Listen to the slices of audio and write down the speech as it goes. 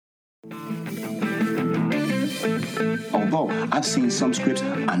Although, I've seen some scripts,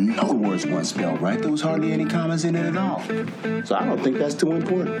 I know the words weren't spelled right. There was hardly any commas in it at all. So I don't think that's too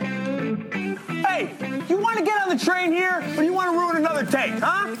important. Hey, you want to get on the train here, or you want to ruin another take,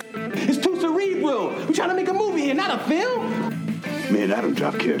 huh? It's too cerebral. We're trying to make a movie here, not a film. Man, I don't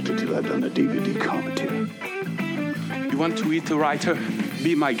drop character till I've done the DVD commentary. You want to eat the writer?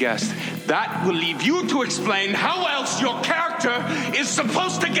 Be my guest. That will leave you to explain how else your character is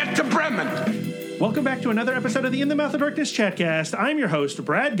supposed to get to Bremen. Welcome back to another episode of the In the Mouth of Darkness ChatCast. I'm your host,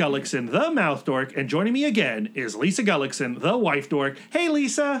 Brad Gullickson, the Mouth Dork, and joining me again is Lisa Gullickson, the Wife Dork. Hey,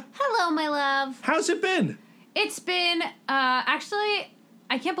 Lisa. Hello, my love. How's it been? It's been, actually,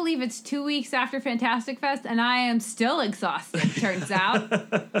 I can't believe it's 2 weeks after Fantastic Fest, and I am still exhausted, turns out.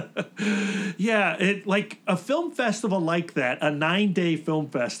 Yeah, like a film festival like that, a 9-day film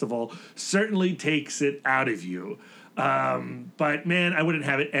festival, certainly takes it out of you. But man, I wouldn't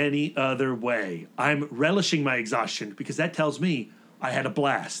have it any other way. I'm relishing my exhaustion because that tells me I had a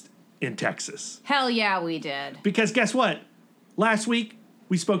blast in Texas. Hell yeah, we did. Because guess what? Last week,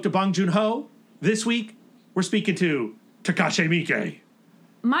 we spoke to Bong Joon-ho. This week, we're speaking to Takashi Miike.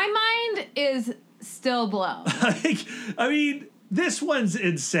 My mind is still blown. I mean, this one's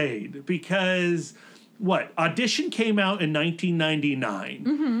insane because... Audition came out in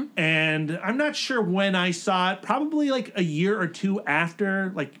 1999, and I'm not sure when I saw it, probably like a year or two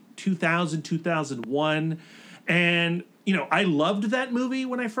after, like 2000, 2001. And, you know, I loved that movie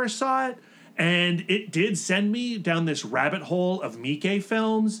when I first saw it, and it did send me down this rabbit hole of Miike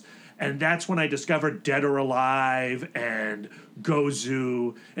films, and that's when I discovered Dead or Alive and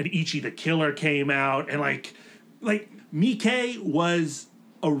Gozu, and Ichi the Killer came out, and like Miike was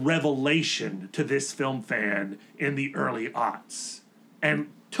a revelation to this film fan in the early aughts and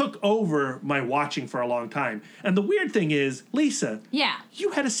took over my watching for a long time. And the weird thing is, Lisa, yeah,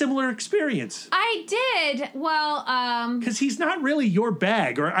 you had a similar experience. I did. Well, because he's not really your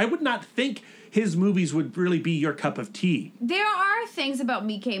bag, or I would not think his movies would really be your cup of tea. There are things about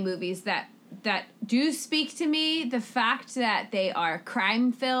Miike movies that do speak to me. The fact that they are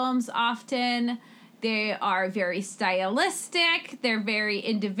crime films often. They are very stylistic. They're very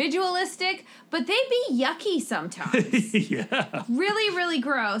individualistic, but they be yucky sometimes. Yeah. Really, really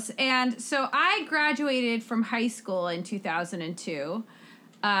gross. And so I graduated from high school in 2002.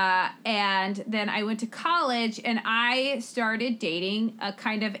 And then I went to college and I started dating a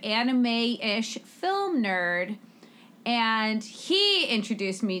kind of anime-ish film nerd. And he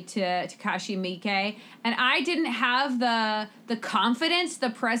introduced me to Takashi Miike, and I didn't have the confidence,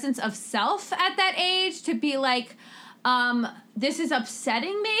 the presence of self at that age to be like, this is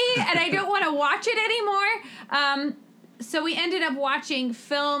upsetting me, and I don't want to watch it anymore. So we ended up watching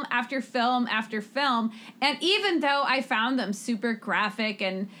film after film after film, and even though I found them super graphic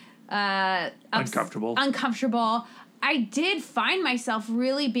and uncomfortable, I did find myself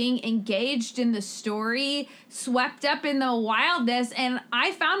really being engaged in the story, swept up in the wildness, and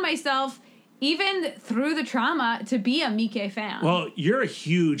I found myself, even through the trauma, to be a Miike fan. Well, you're a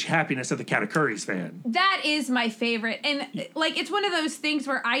huge Happiness at the Katakuris fan. That is my favorite. And, like, it's one of those things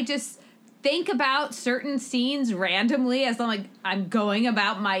where I just think about certain scenes randomly as I'm going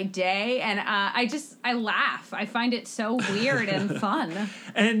about my day, and I laugh. I find it so weird and fun.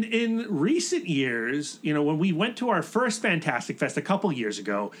 And in recent years, you know, when we went to our first Fantastic Fest a couple years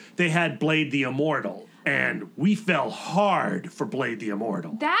ago, they had Blade the Immortal, and we fell hard for Blade the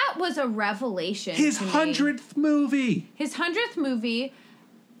Immortal. That was a revelation. His 100th movie. His 100th movie,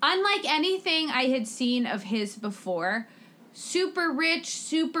 unlike anything I had seen of his before. Super rich,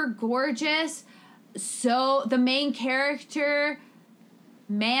 super gorgeous. So the main character,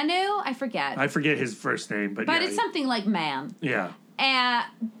 Manu, I forget his first name, but yeah, it's something like Man. Yeah.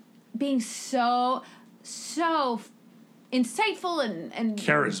 Being so insightful and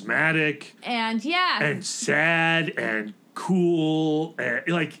charismatic and yeah, and sad and cool, and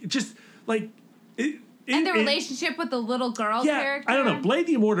and the relationship with the little girl character. I don't know. Blade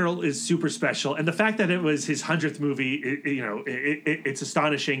the Immortal is super special, and the fact that it was his 100th movie, it's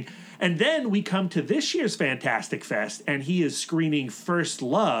astonishing. And then we come to this year's Fantastic Fest, and he is screening First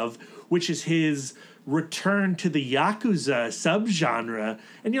Love, which is his return to the Yakuza subgenre.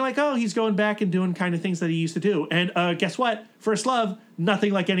 And you're like, oh, he's going back and doing kind of things that he used to do. And guess what? First Love,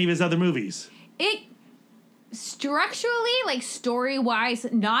 nothing like any of his other movies. It structurally, like story-wise,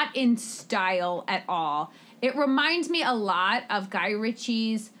 not in style at all. It reminds me a lot of Guy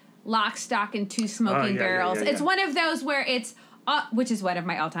Ritchie's Lock, Stock, and Two Smoking Barrels. It's one of those where it's, which is one of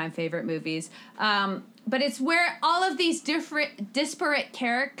my all-time favorite movies, but it's where all of these different, disparate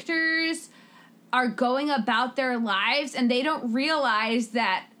characters are going about their lives, and they don't realize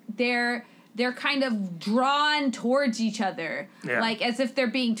that they're they're kind of drawn towards each other, like as if they're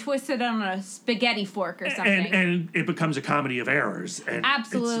being twisted on a spaghetti fork or something. And it becomes a comedy of errors. And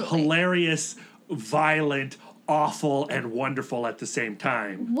absolutely. It's hilarious, violent, awful, and wonderful at the same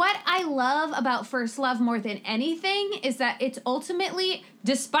time. What I love about First Love more than anything is that it's ultimately,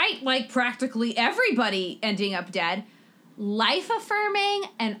 despite like practically everybody ending up dead, life-affirming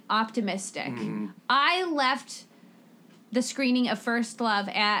and optimistic. I left the screening of First Love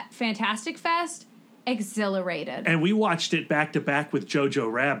at Fantastic Fest exhilarated. And we watched it back to back with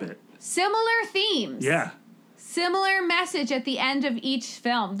Jojo Rabbit. Similar themes. Yeah. Similar message at the end of each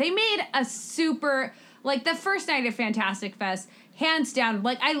film. They made a super, like the first night of Fantastic Fest, hands down,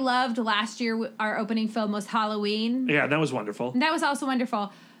 like I loved last year, our opening film was Halloween. Yeah, that was wonderful. And that was also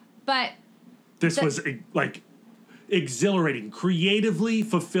wonderful. But this was like exhilarating, creatively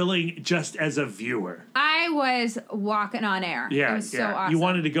fulfilling just as a viewer. I was walking on air. Yeah, it was so awesome. You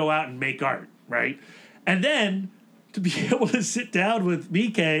wanted to go out and make art, right? And then to be able to sit down with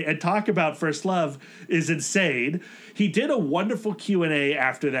Miike and talk about First Love is insane. He did a wonderful Q&A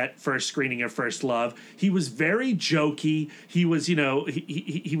after that first screening of First Love. He was very jokey. He was,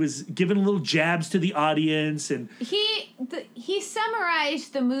 he was giving little jabs to the audience, and he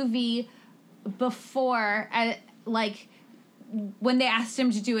summarized the movie before, like when they asked him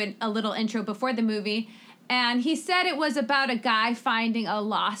to do a little intro before the movie. And he said it was about a guy finding a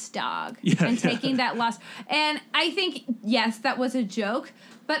lost dog and taking that lost. And I think, yes, that was a joke,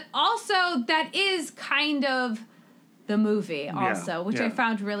 but also that is kind of the movie also, which I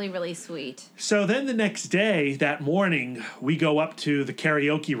found really, really sweet. So then the next day, that morning, we go up to the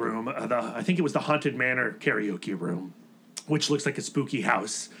karaoke room. I think it was the Haunted Manor karaoke room, which looks like a spooky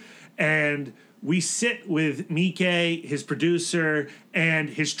house. And we sit with Miike, his producer, and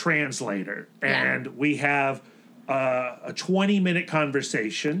his translator. And we have a 20-minute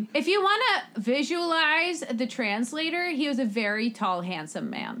conversation. If you want to visualize the translator, he was a very tall,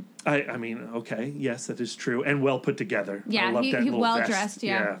 handsome man. I mean, okay, yes, that is true. And well put together. Yeah, I love that little well-dressed,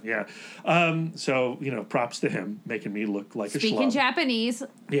 vest. Yeah. So, props to him, making me look like a schlub. Speaking Japanese,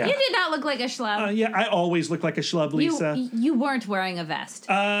 you did not look like a schlub. I always look like a schlub, Lisa. You weren't wearing a vest.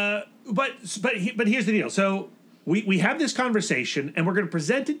 But here's the deal. So we have this conversation, and we're going to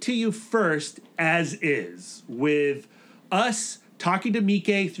present it to you first as is, with us talking to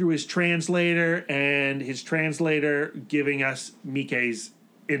Miike through his translator, and his translator giving us Miike's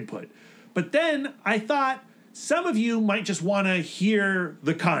input. But then I thought some of you might just want to hear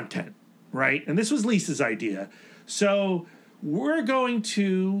the content, right? And this was Lisa's idea. So we're going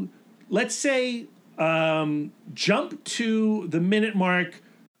to, let's say, jump to the minute mark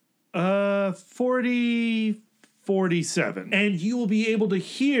 40:47, and you will be able to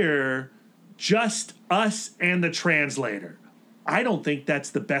hear just us and the translator. I don't think that's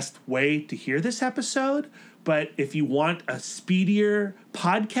the best way to hear this episode, but if you want a speedier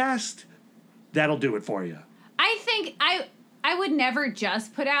podcast, that'll do it for you. I think I would never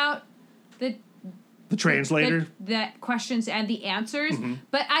just put out the translator, the questions and the answers,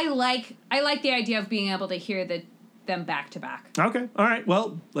 but I like the idea of being able to hear them back to back. Okay, all right.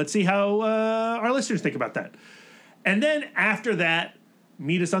 Well, let's see how our listeners think about that, and then after that,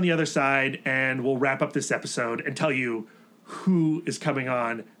 meet us on the other side, and we'll wrap up this episode and tell you who is coming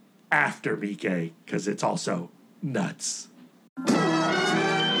on after Miike, because it's also nuts.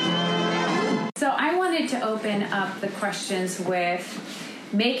 So I wanted to open up the questions with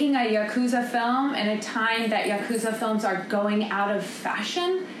making a Yakuza film in a time that Yakuza films are going out of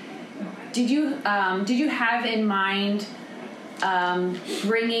fashion. Did you have in mind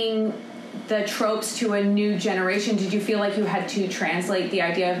bringing the tropes to a new generation? Did you feel like you had to translate the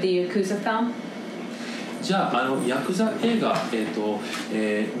idea of the Yakuza film? じゃあヤクザ映画に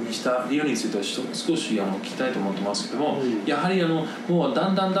した理由については少し聞きたいと思ってますけども、やはりもうだ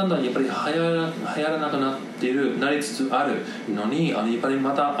んだんやっぱり流行らなくなっているなりつつあるのにやっぱり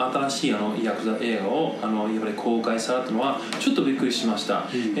また新しいヤクザ映画をやっぱり公開されたのはちょっとびっくりしました。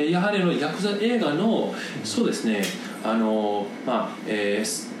やはりヤクザ映画のそうですねモ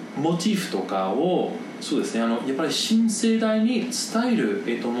チーフとかをそうですねやっぱり新世代に伝える、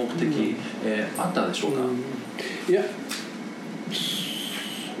目的、あったでしょうか？いや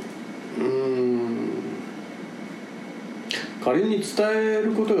仮に伝え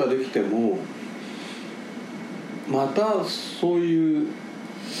ることができてもまたそういう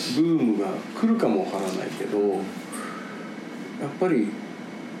ブームが来るかもわからないけど、やっぱり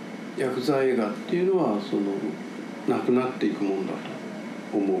ヤクザ映画っていうのはなくなっていくもんだと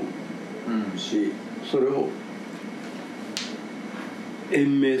思うし、それを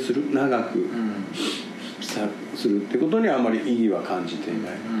延命する長くするってことにはあまり意義は感じていな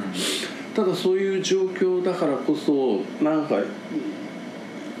い。ただそういう状況だからこそなんか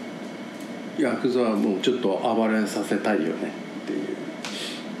ヤクザはもうちょっと暴れさせたいよねっていう、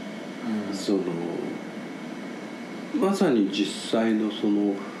そのまさに実際のそ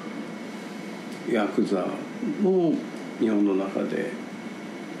のヤクザも日本の中で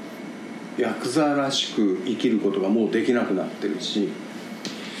ヤクザらしく生きることがもうできなくなってるし、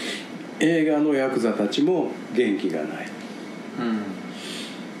映画のヤクザたちも元気がない、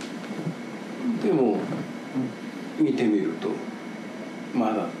でも見てみると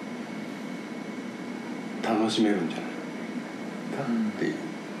まだ楽しめるんじゃないかっていう、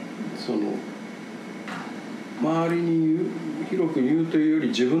その周りに広く言うというより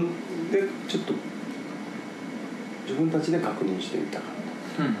自分でちょっと自分たちで確認してみたかった。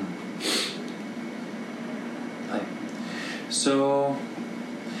So,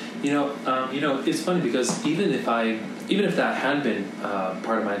 it's funny because even if that had been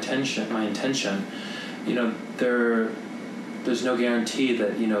part of my intention, there's no guarantee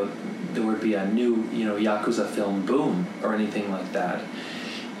that there would be a new Yakuza film boom or anything like that.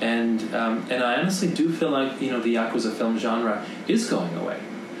 And I honestly do feel like the Yakuza film genre is going away.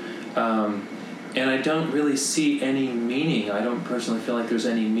 And I don't really see any meaning. I don't personally feel like there's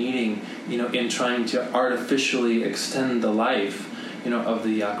any meaning, in trying to artificially extend the life, of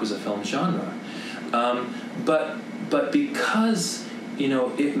the Yakuza film genre. But because,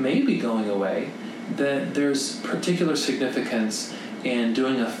 it may be going away, that there's particular significance in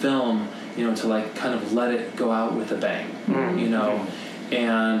doing a film, to like kind of let it go out with a bang,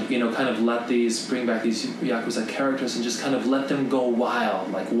 and kind of bring back these Yakuza characters and just kind of let them go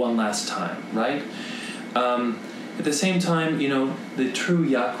wild like one last time, right? At the same time, the true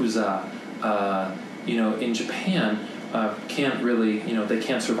Yakuza, in Japan can't really, they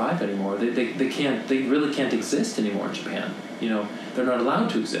can't survive anymore. They really can't exist anymore in Japan. They're not allowed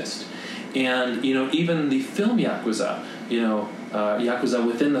to exist. And even the film Yakuza, Yakuza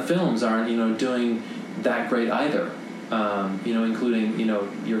within the films aren't doing that great either. Including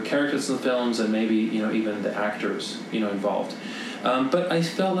your characters in the films and maybe even the actors involved. But I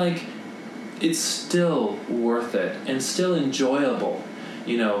felt like it's still worth it and still enjoyable,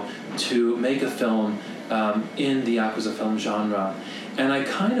 to make a film in the Yakuza film genre. And I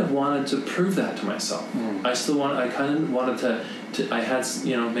kind of wanted to prove that to myself. I kind of wanted to I had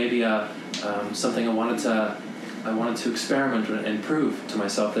maybe something I wanted to experiment and prove to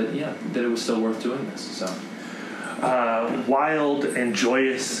myself that it was still worth doing this. So. Wild and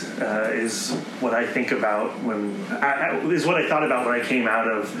joyous is what I think about is what I thought about when I came out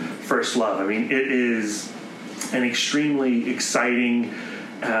of First Love. I mean, it is an extremely exciting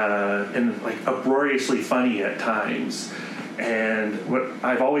and like uproariously funny at times. And what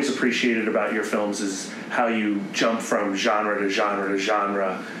I've always appreciated about your films is how you jump from genre to genre to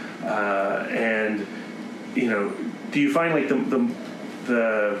genre. And do you find like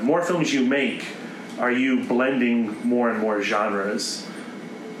the more films you make, are you blending more and more genres?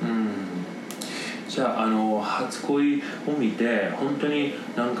 じゃあ初恋を見て本当に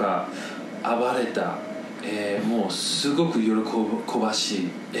なんか暴れた、もうすごく喜ばしい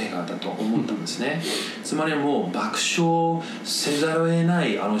映画だと思ったんですね。つまりもう爆笑せざるを得な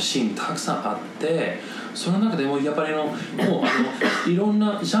いシーンたくさんあって、その中でもやっぱりもういろん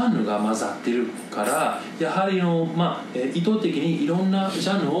なジャンルが混ざってるからやはり意図的にいろんなジ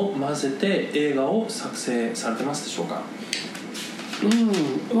ャンルを混ぜて映画を作成されてますでしょうか？意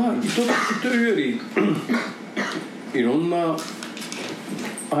図的というよりいろんな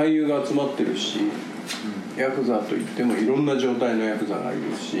俳優が集まってるし、ヤクザといってもいろんな状態のヤクザがい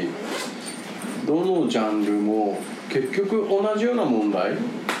るし、どのジャンルも結局同じような問題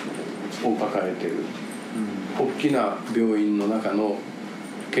を抱えてる。大きな病院の中の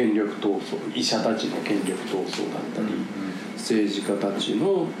権力闘争、医者たちの権力闘争だったり、政治家たち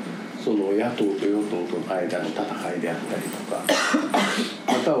のその野党と与党との間の戦いであったりとか、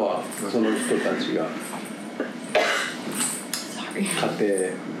またはその人たちが家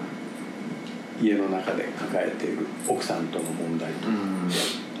庭の中で抱えている奥さんとの問題とか、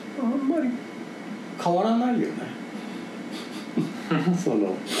あんまり変わらないよね。そ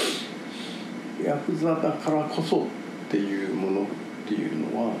のヤクザだからこそっていうものってい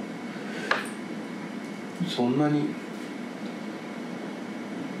うのはそんなに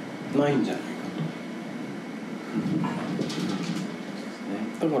ないんじゃないか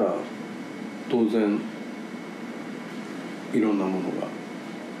と。だから当然いろんなものが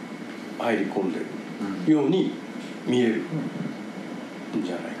入り込んでるように見えるん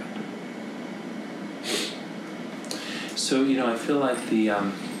じゃないかと。So I feel like the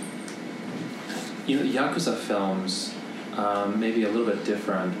Yakuza films, maybe a little bit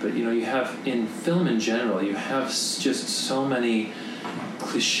different, but you have in film in general, you have just so many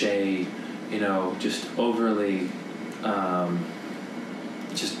cliche, just overly,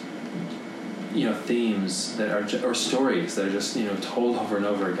 just themes that are or stories that are just told over and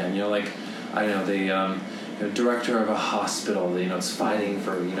over again. Like I don't know the director of a hospital, it's fighting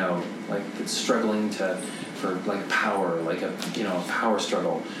for like it's struggling for like power, like a power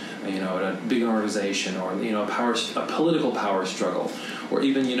struggle. At a big organization, or a political power struggle, or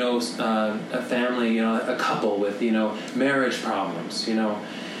even a family, a couple with marriage problems, but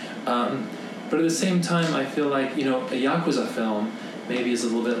at the same time, I feel like a Yakuza film maybe is a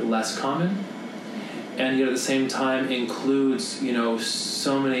little bit less common, and yet at the same time includes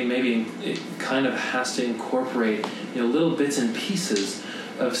so many, maybe it kind of has to incorporate little bits and pieces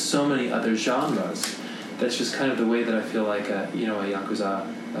of so many other genres. That's just kind of the way that I feel like a Yakuza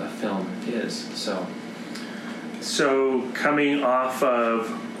film is. So coming off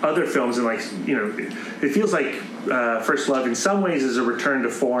of other films, and it feels like First Love in some ways is a return to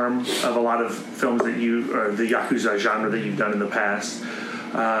form of a lot of films that or the Yakuza genre that you've done in the past.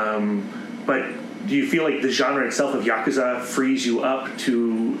 But do you feel like the genre itself of Yakuza frees you up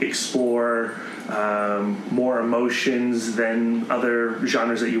to explore more emotions than other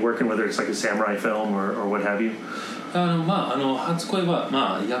genres that you work in, whether it's like a samurai film or what have you? 初恋は、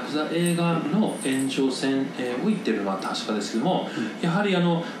ヤクザ映画の延長線を言ってるのは確かですけども、やはり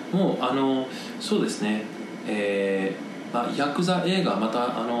もうそうですね、ヤクザ映画ま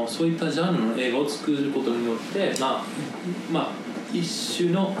たそういったジャンルの映画を作ることによって、一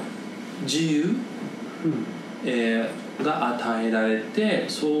種の自由、が与えられて、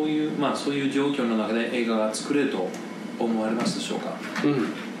そういう状況の中で映画が作れると思われますでしょうか？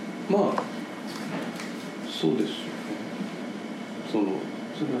そうですよね。それは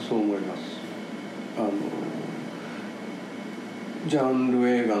そう思います。ジャンル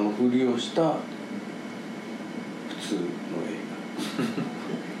映画のふりをした普通の映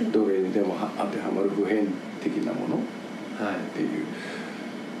画どれにでも当てはまる普遍的なもの、っていう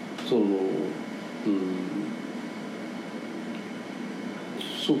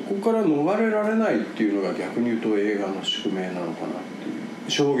そこから逃れられないっていうのが逆に言うと映画の宿命なのかなってい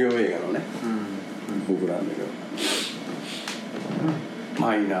う商業映画のね、僕らのような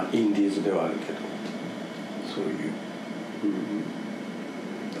マイナーインディーズではあるけどそういう、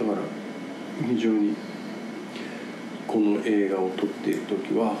だから非常にこの映画を撮っている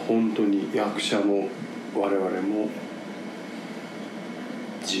時は本当に役者も我々も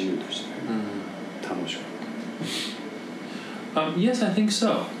自由でしたよ、楽しかった。Yes, I think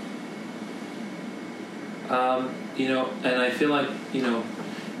so. And I feel like,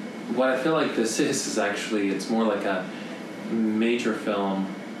 what I feel like this is actually, it's more like a major film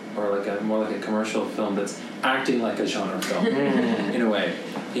or more like a commercial film that's acting like a genre film in a way.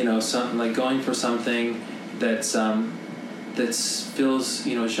 Something like going for something that feels,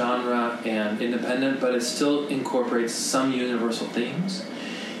 genre and independent, but it still incorporates some universal themes.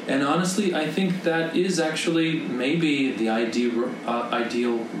 And honestly, I think that is actually maybe the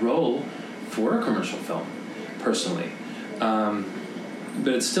ideal role for a commercial film, personally.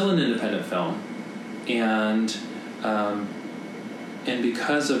 But it's still an independent film, and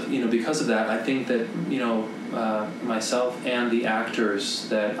because of that, I think that myself and the actors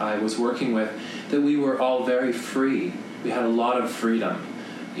that I was working with, that we were all very free. We had a lot of freedom,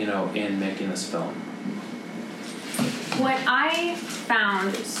 in making this film. What I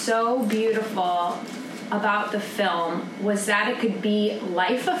found so beautiful about the film was that it could be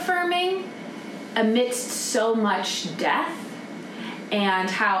life-affirming amidst so much death, and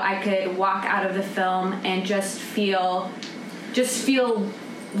how I could walk out of the film and just feel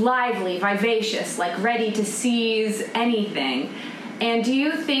lively, vivacious, like ready to seize anything. And do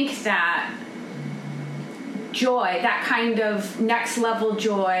you think that joy, that kind of next level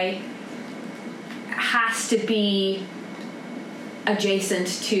joy, has to be adjacent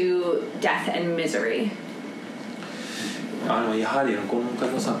to death and misery? やはりこの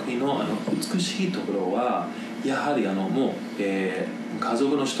作品の美しいところはやはりもう、家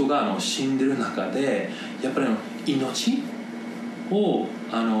族の人が死んでる中でやっぱり命を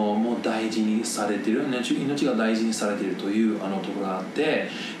もう大事にされている、命が大事にされているというところがあって、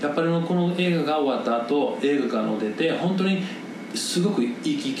やっぱりこの映画が終わった後映画が出て本当にすごく生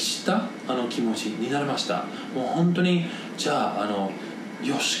き生きした気持ちになりました。もう本当にじゃあ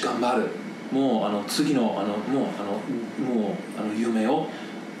よし頑張る、もう次のもう夢を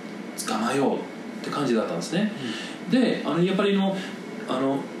捕まえようって感じだったんですね。でやっぱり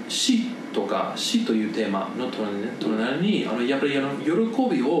死っとか死というテーマの隣にやっぱり喜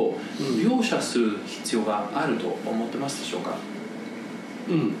びを描写する必要があると思ってますでしょうか？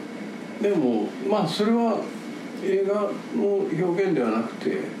でもまあそれは映画の表現ではなく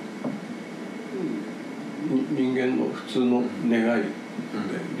て、人間の普通の願いだよね。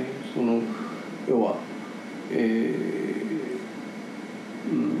その要は、必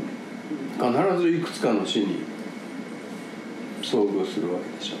ずいくつかの死に遭遇するわけ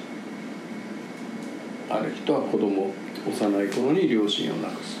でしょ。ある人は幼い頃に両親を亡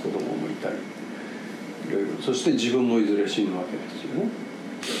くす子供もいたり、いろいろ、そして自分もいずれ死ぬわけですよね。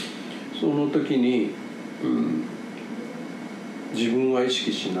その時に、自分は意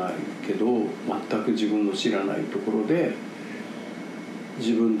識しないけど全く自分の知らないところで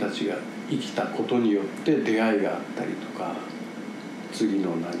自分たちが生きたことによって出会いがあったりとか、次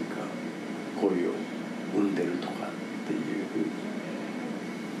の何か恋を生んでるとかって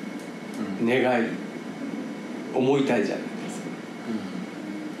いう願い、思いたいじゃないですか、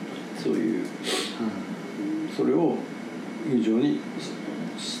そういう、それを非常に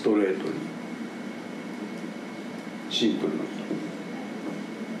ストレートにシンプルに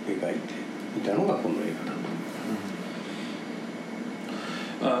描いていたのがこの映画だと。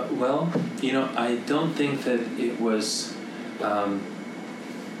Well, I don't think that it was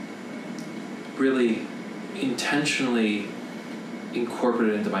really intentionally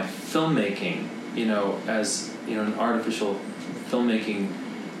incorporated into my filmmaking, as an artificial filmmaking,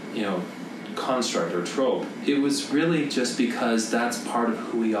 construct or trope. It was really just because that's part of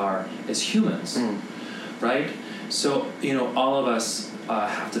who we are as humans, right? So, all of us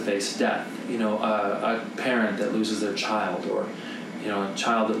have to face death. A parent that loses their child, or a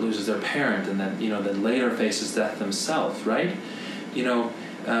child that loses their parent and then later faces death themselves, right?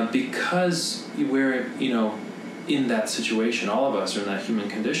 Because we're in that situation, all of us are in that human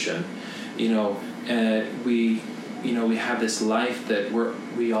condition. We have this life that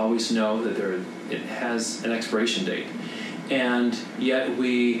we always know that it has an expiration date, and yet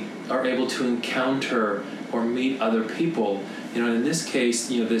we are able to encounter or meet other people. In this case,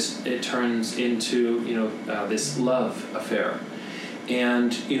 it turns into this love affair,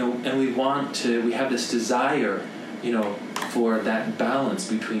 and we have this desire, for that balance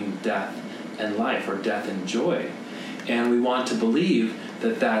between death and life, or death and joy, and we want to believe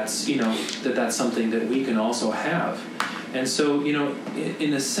that that's something that we can also have. And so,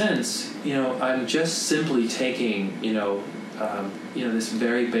 in a sense, I'm just simply taking, this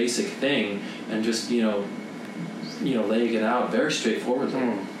very basic thing and just, laying it out very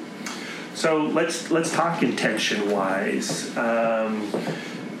straightforwardly. So let's talk intention-wise.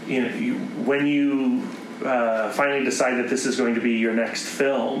 When you finally decide that this is going to be your next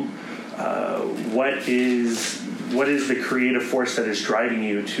film, what is the creative force that is driving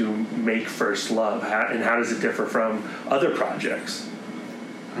you to make First Love, and how does it differ from other projects?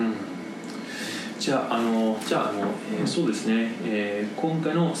 そうですね、今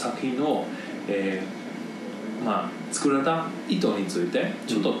回の作品の、作られた意図について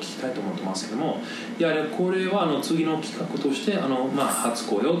ちょっと聞きたいと思ってますけども、やはりこれは次の企画として初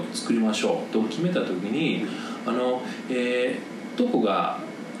恋を作りましょうと決めた時にどこが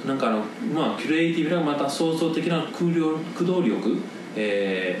なんかクリエイティブなまた創造的な駆動力、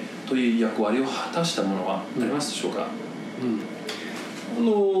という役割を果たしたものはありますでしょうか？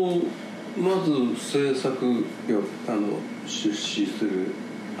まず制作出資する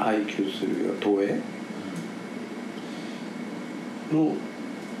配給する東映の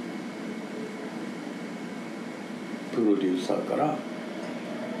プロデューサーから、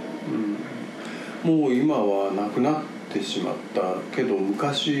もう今はなくなってしまったけど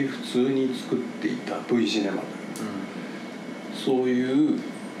昔普通に作っていた V シネマ、そういう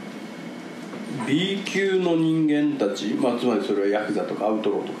B 級の人間たち、つまりそれはヤクザとかアウ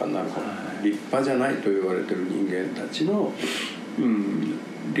トローとかになるから、立派じゃないと言われてる人間たちの、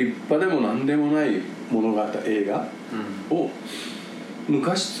立派でも何でもない物語映画を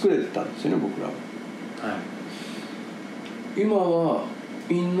昔作れてたんですよね、僕らは。今は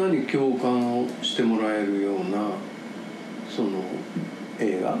みんなに共感をしてもらえるようなその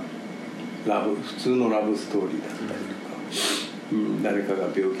映画、普通のラブストーリーだったりとか、誰かが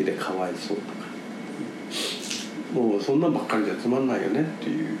病気でかわいそうとか、もうそんなんばっかりじゃつまんないよねって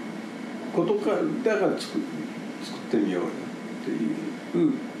いうことから、だから作ってみようよってい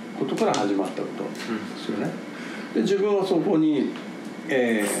うことから始まったことですよね。で自分はそこに、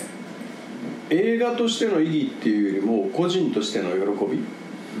映画としての意義っていうよりも個人としての喜び、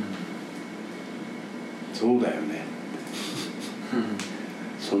そうだよね、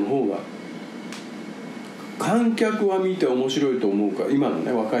その方が観客は見て面白いと思うか、今の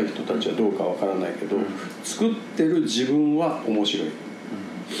ね若い人たちはどうかわからないけど、作ってる自分は面白い、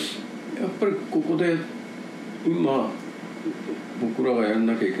やっぱりここで今僕らがやん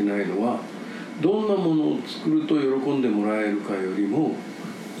なきゃいけないのは、どんなものを作ると喜んでもらえるかよりも、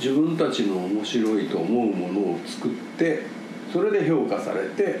自分たちの面白いと思うものを作って、それで評価され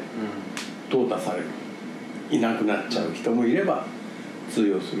て淘汰される、いなくなっちゃう人もいれば通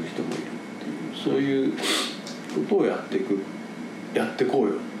用する人もいるっていう、そういうことをやってこう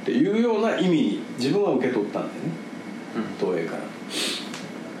よっていうような意味に自分は受け取ったんだよね、東映から。だ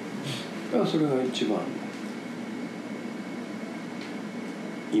からそれが一番の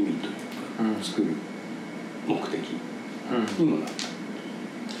意味というか、作る目的にもなった。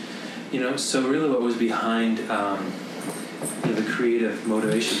You know, so really what was behind the creative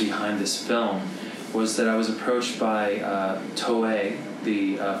motivation behind this film was that I was approached by Toei,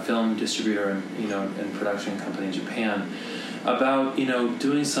 the film distributor and production company in Japan, about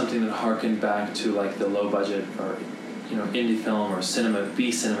doing something that harkened back to like the low budget or indie film or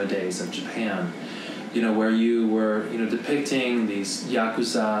B cinema days of Japan, where you were depicting these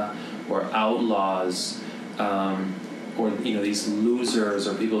yakuza or outlaws, or these losers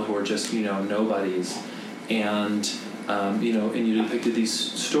or people who are just nobodies, and you depicted these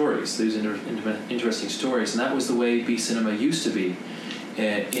stories, these interesting stories, and that was the way B cinema used to be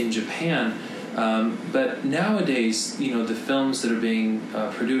in Japan. But nowadays, the films that are being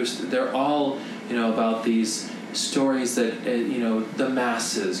produced, they're all about these stories that the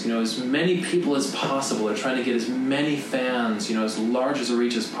masses, as many people as possible. They're trying to get as many fans, as large as a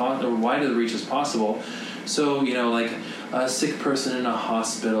reach as possible, or wide as a reach as possible. So like a sick person in a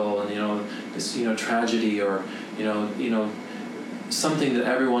hospital, and this tragedy, or something that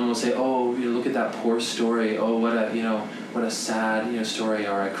everyone will say, oh, look at that poor story. Oh, what a sad story.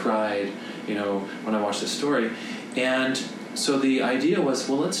 Or I cried, when I watched this story. And so the idea was,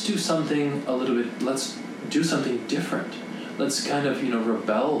 well, let's do something let's do something different. Let's kind of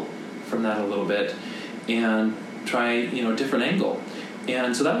rebel from that a little bit and try a different angle.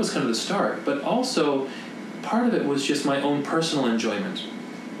 And so that was kind of the start. But also part of it was just my own personal enjoyment.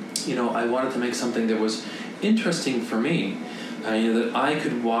 I wanted to make something that was interesting for me, that I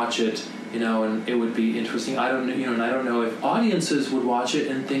could watch it, and it would be interesting. I don't know if audiences would watch it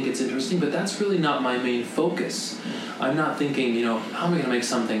and think it's interesting, but that's really not my main focus. I'm not thinking, how am I going to make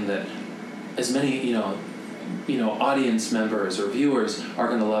something that as many, audience members or viewers are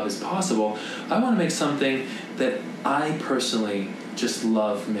going to love as possible. I want to make something that I personally just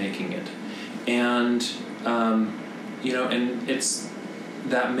love making it, and and it's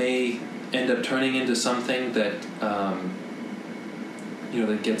that may end up turning into something that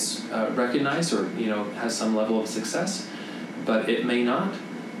that gets recognized or has some level of success, but it may not,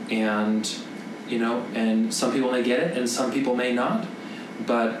 and and some people may get it and some people may not,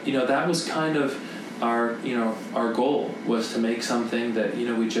 but that was kind of our goal, was to make something that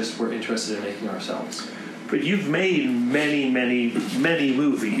we just were interested in making ourselves. But you've made many, many, many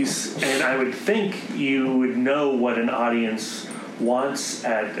movies, and I would think you would know what an audience wants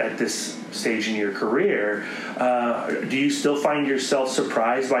at this stage in your career. Do you still find yourself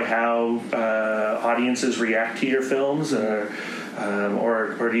surprised by how audiences react to your films, or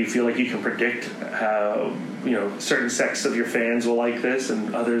do you feel like you can predict how certain sects of your fans will like this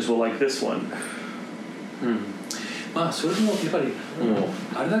and others will like this one? まあそれでもやっぱりもう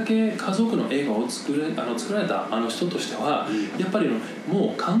あれだけ家族の映画を作られた人としては、やっぱり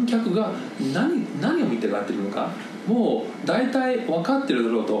もう観客が何を見てられてるのかもう大体分かってるだ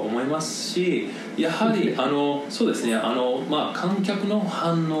ろうと思いますし、やはりそうですね、まあ観客の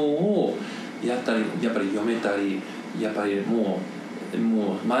反応をやっぱり読めたり、やっぱりもう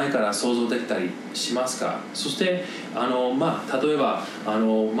前から想像できたりしますから。そしてまあ例えば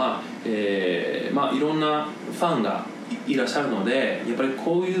まあいろんなファンがいらっしゃるので、やっぱり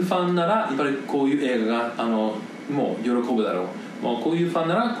こういうファンならやっぱりこういう映画がもう喜ぶだろう、もうこういうファン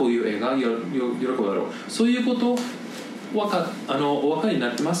ならこういう映画が喜ぶだろう、そういうことお分かりに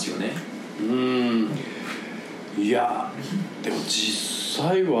なってますよね。いやでも実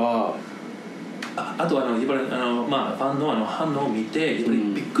際はあとやっぱりまあファンの反応を見てやっぱり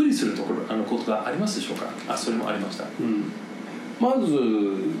びっくりするところことがありますでしょうか。それもありました。まず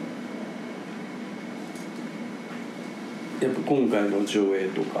やっぱ今回の上映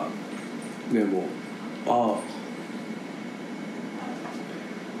とかでも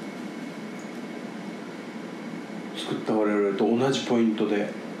作った我々と同じポイントで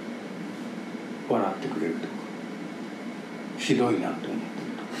笑ってくれるとか、ひどいなと思っ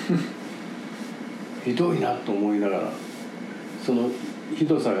てるとかひどいなと思いながら、そのひ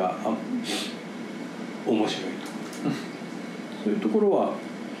どさが面白いと、そういうところは、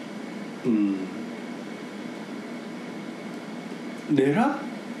狙っ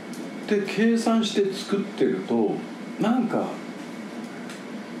て計算して作ってるとなんか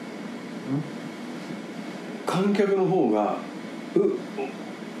観客の方が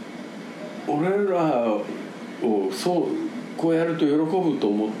俺らをこうやると喜ぶと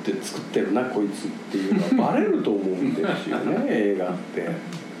思って作ってるなこいつっていうのはバレると思うんですよね映画って。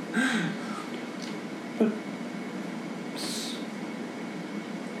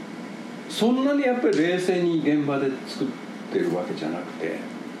そんなにやっぱり冷静に現場で作ってるわけじゃなくて、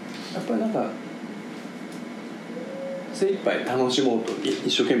やっぱりなんか精一杯楽しもうと一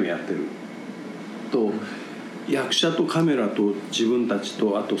生懸命やってると、役者とカメラと自分たち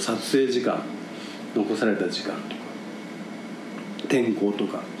とあと撮影時間残された時間とか天候と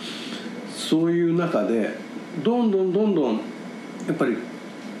かそういう中でどんどんやっぱり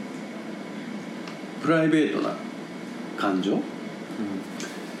プライベートな感情、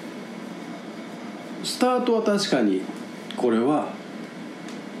スタートは確かにこれは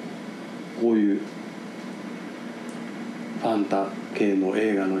こういうファンタ系の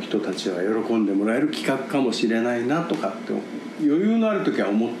映画の人たちは喜んでもらえる企画かもしれないなとかって余裕のある時は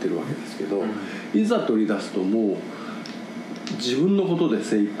思ってるわけですけど、いざ取り出すともう自分のことで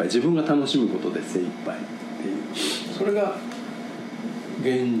精一杯、自分が楽しむことで精一杯っていう、それが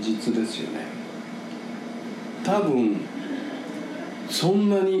現実ですよね。多分そん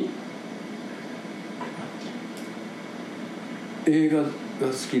なに映画が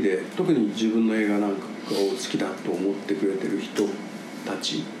好きで、特に自分の映画なんかを好きだと思ってくれてる人た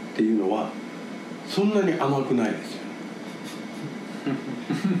ちっていうのはそんなに甘くないですよ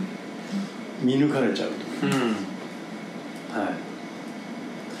見抜かれちゃうと、はい。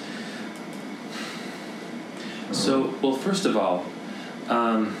 So, well, first of all,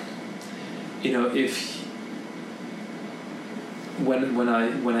 you know, if when I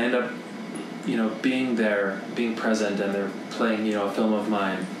end up, you know, being there, being present, and they're playing, you know, a film of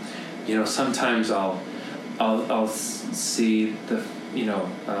mine, you know, sometimes I'll see the, you know,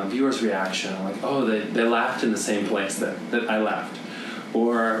 viewer's reaction, like, oh, they laughed in the same place that I laughed,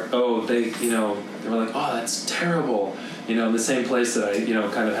 or oh, they, you know, they were like, oh, that's terrible, you know, in the same place that I, you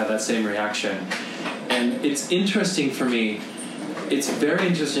know, kind of had that same reaction. And it's interesting for me, it's very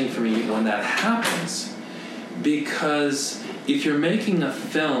interesting for me when that happens, because if you're making a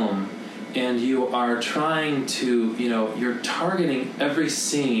film and you are trying to, you know, you're targeting every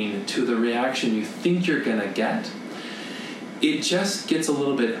scene to the reaction you think you're gonna get, it just gets a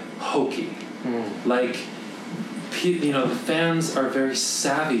little bit hokey. Like, you know, the fans are very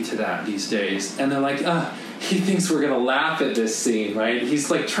savvy to that these days, and they're like, he thinks we're gonna laugh at this scene, right? He's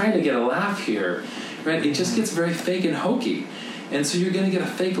like trying to get a laugh here, right? It just gets very fake and hokey. And so you're going to get a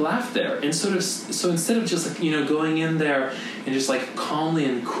fake laugh there. And so instead of just, like, you know, going in there and just like calmly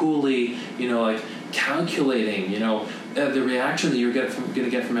and coolly, you know, like calculating, you know, the reaction that you're going to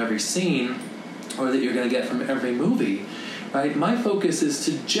get from every scene, or that you're going to get from every movie, right? My focus is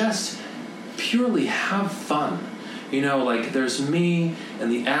to just purely have fun. You know, like, there's me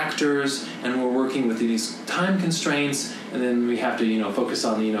and the actors, and we're working with these time constraints, and then we have to, you know, focus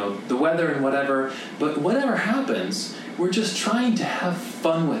on, you know, the weather and whatever. But whatever happens, we're just trying to have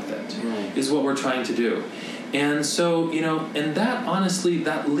fun with it, is what we're trying to do. And so, you know, and that, honestly,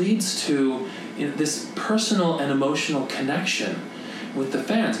 that leads to, you know, this personal and emotional connection with the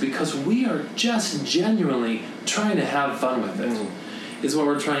fans, because we are just genuinely trying to have fun with it, is what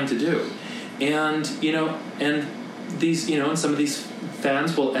we're trying to do. And, you know, and these, you know, and some of these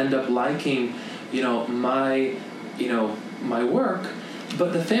fans will end up liking, you know, my work,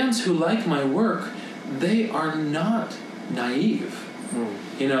 but the fans who like my work, they are not naive.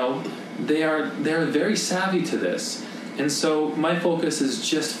 You know, they're very savvy to this. And so my focus is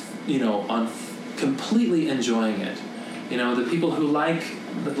just, you know, on completely enjoying it. You know, the people who like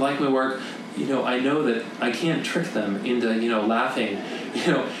my work, you know, I know that I can't trick them into, you know, laughing, you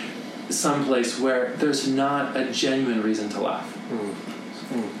know, someplace where there's not a genuine reason to laugh.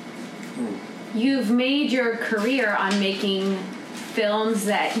 You've made your career on making films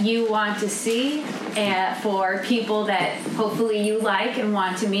that you want to see for people that hopefully you like and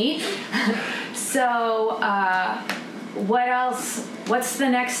want to meet. So what else? What's the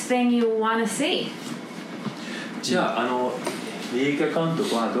next thing you want to see? じゃあ三池監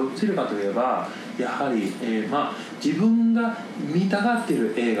督はどちらかといえばやはり、自分が見たがってい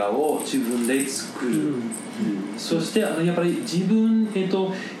る映画を自分で作る、そしてやっぱり自分、が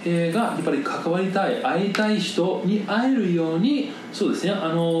やっぱり関わりたい会いたい人に会えるように、そうですね、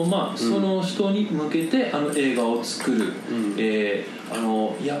その人に向けて映画を作る、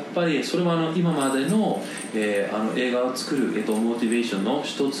やっぱりそれは今までの、映画を作る、モチベーションの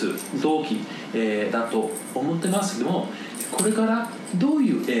一つ動機、だと思ってますけども、これからどう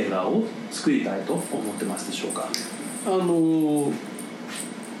いう映画を作りたいと思ってますでしょうか？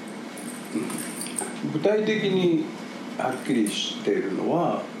具体的にはっきりしているの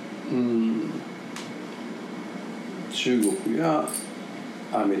は、中国や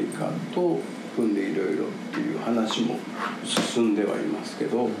アメリカと組んでいろいろっていう話も進んではいますけ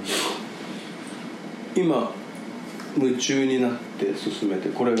ど、今夢中になって進めて、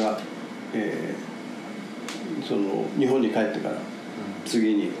これが、その日本に帰ってから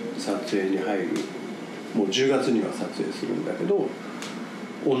次に撮影に入る、もう10月には撮影するんだけど、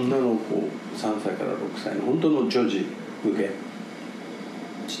女の子3歳から6歳の本当の女児向け、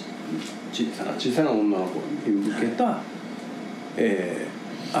小さな女の子に向けた、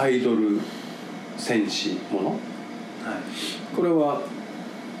アイドル戦士もの、これは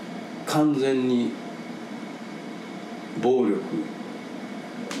完全に暴力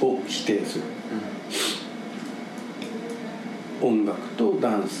を否定する、音楽と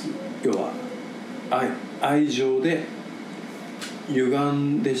ダンス、要は愛情で歪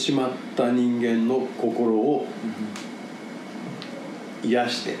んでしまった人間の心を癒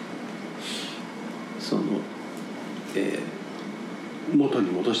して、その、元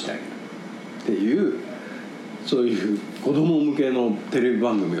に戻してあげるっていう、そういう子供向けのテレビ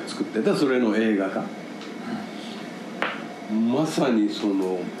番組を作ってた、それの映画化、まさにそ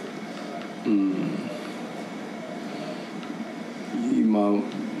の、今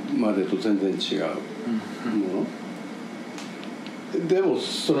までと全然違うもの、でも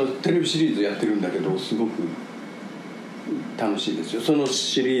そのテレビシリーズやってるんだけど、すごく楽しいですよ。その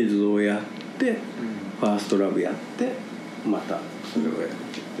シリーズをやって、ファーストラブやって、またそれをやるっ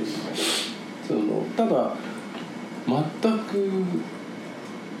ていう、そのただ全く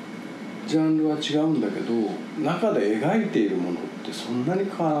ジャンルは違うんだけど、中で描いているものってそんなに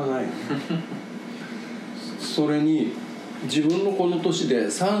変わらないそれに自分のこの年で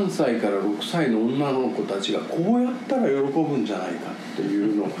3歳から6歳の女の子たちがこうやったら喜ぶんじゃないかってい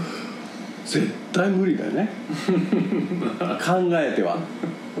うの絶対無理だよね考えては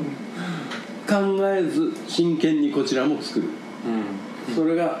考えず真剣にこちらも作る、そ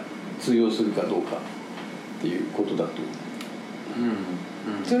れが通用するかどうかっていうことだと思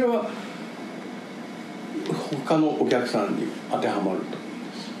う、それは他のお客さんに当てはまると思うんで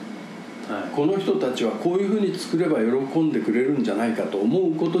す、この人たちはこういうふうに作れば喜んでくれるんじゃないかと思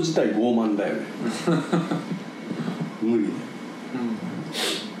うこと自体傲慢だよね無理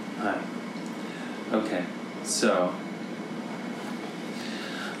だよ、Okay, so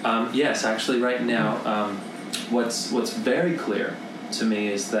yes, actually, right now, what's very clear to me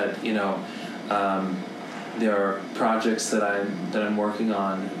is that there are projects that I'm working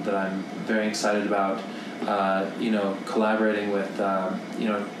on that I'm very excited about. Collaborating with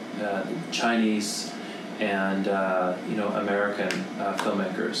Chinese and American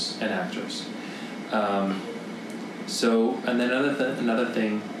filmmakers and actors. So, and then another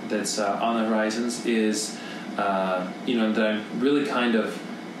thing that's on the horizons is that I'm really kind of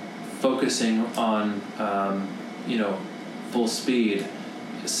focusing on full speed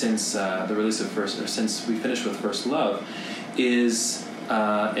since the release of since we finished with First Love, is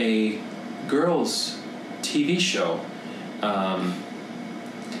a girls' TV show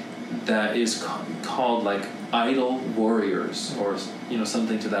that is called like Idol Warriors or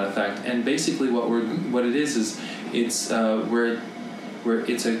something to that effect. And basically, what it is it's where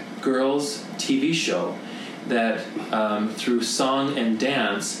it's a girls' TV show that through song and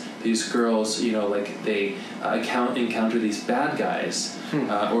dance, these girls, they encounter these bad guys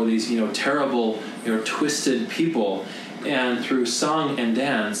or these, terrible, twisted people, and through song and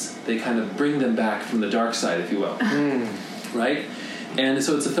dance, they kind of bring them back from the dark side, if you will, right? And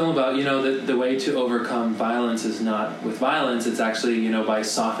so it's a film about, the way to overcome violence is not with violence; it's actually, by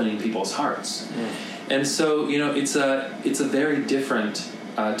softening people's hearts. And so, it's a very different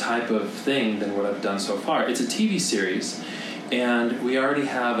type of thing than what I've done so far. It's a TV series. And we already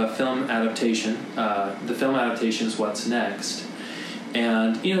have a film adaptation. The film adaptation is what's next.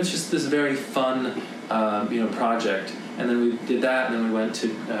 And, it's just this very fun, project. And then we did that, and then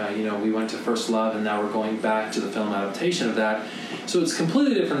we went to First Love, and now we're going back to the film adaptation of that. So it's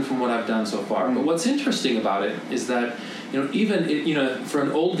completely different from what I've done so far. But what's interesting about it is that, even, for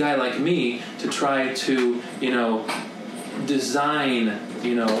an old guy like me to try to, design,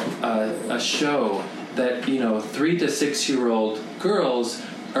 a show that 3 to 6 year old girls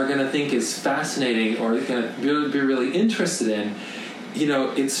are going to think is fascinating or going to be really interested in,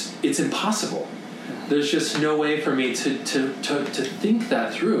 it's impossible. there's just no way for me to think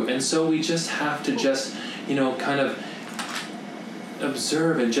that through, and so we just have to just kind of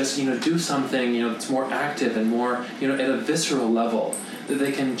observe and just do something that's more active and more at a visceral level, that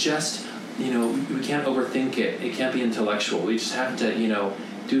they can just we can't overthink it. It can't be intellectual. We just have to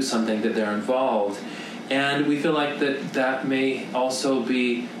do something that they're involved, and we feel like that may also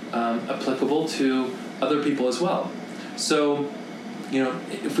be applicable to other people as well. So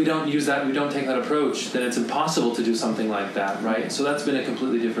if we don't use that, we don't take that approach, then it's impossible to do something like that, right? So that's been a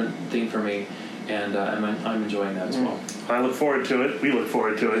completely different thing for me, and I'm enjoying that as well. I look forward to it. We look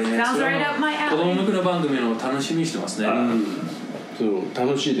forward to it. Sounds right up my 子供 alley. 向けの番組を楽しみにしてますね。そう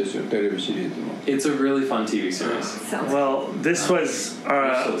楽しいですよ、テレビシリーズも。 It's a really fun TV series. Sounds Well, this was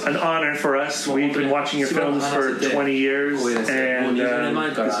an honor for us. We've been watching your films for 20 years, 光栄です。もう and 20年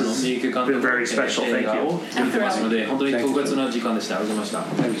前から this has 三池監督 been の very special. 映 Thank 画を you. 見てますので、本当に特別な時間でした。ありがとうござい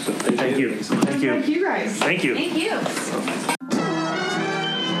ました。 Thank you. Thank you. Thank you guys. Thank you. Thank you.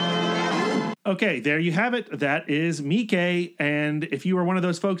 Okay, there you have it. That is Miike. And if you were one of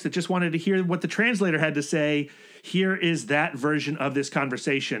those folks that just wanted to hear what the translator had to say, here is that version of this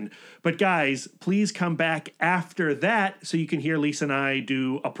conversation. But guys, please come back after that so you can hear Lisa and I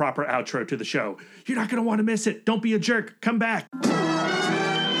do a proper outro to the show. You're not going to want to miss it. Don't be a jerk. Come back.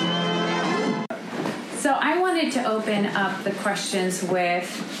 So I wanted to open up the questions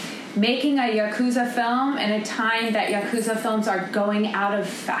with making a Yakuza film in a time that Yakuza films are going out of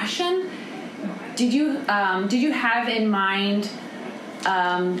fashion. Did you have in mind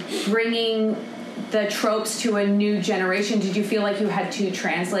bringing the tropes to a new generation? Did you feel like you had to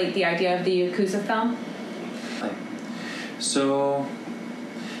translate the idea of the Yakuza film? So,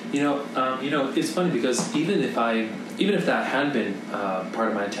 it's funny because even if that had been part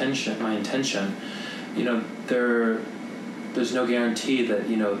of my intention, there's no guarantee that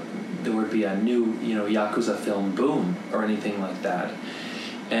there would be a new Yakuza film boom or anything like that.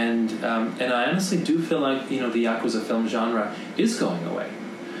 And I honestly do feel like the Yakuza film genre is going away,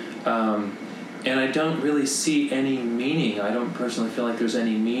 and I don't really see any meaning. I don't personally feel like there's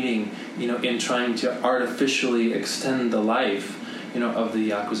any meaning in trying to artificially extend the life of the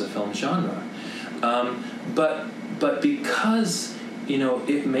Yakuza film genre. But because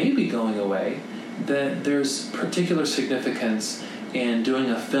it may be going away, that there's particular significance in doing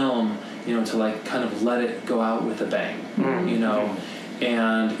a film to like kind of let it go out with a bang,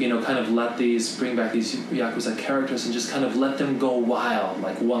 and kind of bring back these Yakuza characters and just kind of let them go wild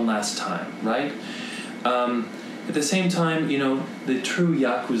like one last time, right? At the same time, the true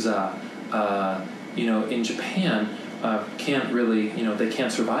Yakuza in Japan can't really they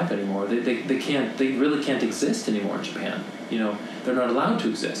can't survive anymore. They really can't exist anymore in Japan. They're not allowed to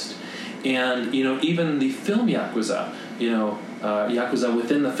exist. And even the film Yakuza, Yakuza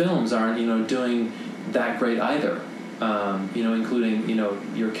within the films aren't doing that great either. Including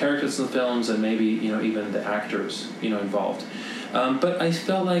your characters in the films and maybe even the actors involved. But I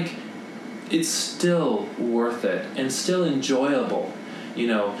felt like it's still worth it and still enjoyable,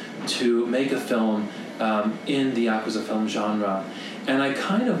 to make a film in the Yakuza film genre. And I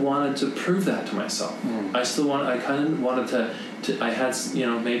kind of wanted to prove that to myself. I kind of wanted to I had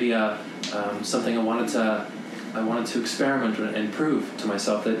maybe something I wanted to experiment and prove to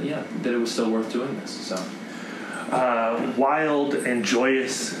myself that it was still worth doing this. So. Wild and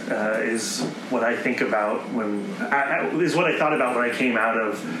joyous is what I think about is what I thought about when I came out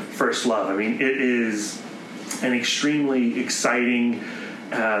of First Love. I mean, it is an extremely exciting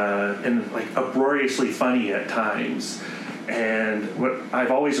and like uproariously funny at times. And what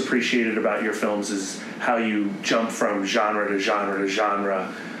I've always appreciated about your films is how you jump from genre to genre to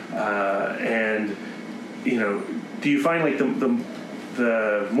genre. And do you find like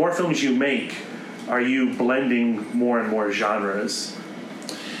the more films you make, are you blending more and more genres?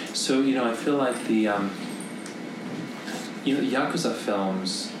 So I feel like the Yakuza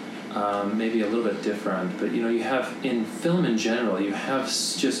films may be a little bit different, but you have in film in general, you have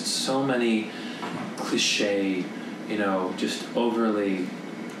just so many cliche, just overly,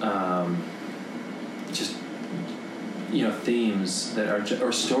 themes that are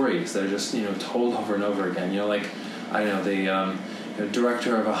or stories that are just told over and over again. Like I know the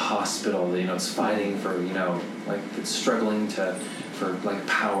director of a hospital, it's fighting for it's struggling for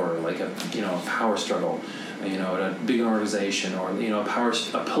power, like a power struggle, at a big organization, or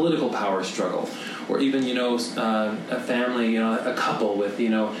a political power struggle, or even a family, a couple with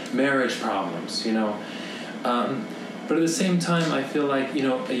marriage problems, but at the same time I feel like a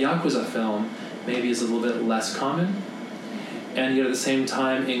Yakuza film maybe is a little bit less common, and yet at the same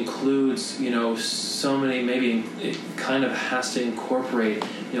time includes so many, maybe it kind of has to incorporate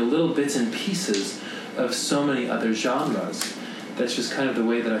little bits and pieces of so many other genres. That's just kind of the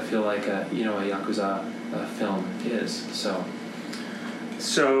way that I feel like a Yakuza film is.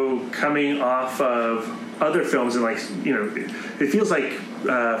 So coming off of other films, and it feels like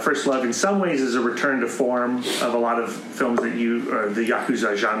First Love in some ways is a return to form of a lot of films that or the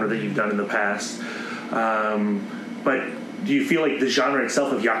Yakuza genre that you've done in the past. But do you feel like the genre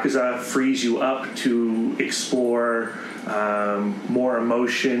itself of Yakuza frees you up to explore more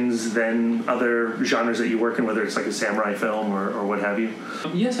emotions than other genres that you work in, whether it's like a samurai film or what have you?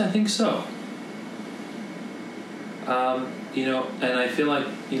 Yes, I think so. And I feel like,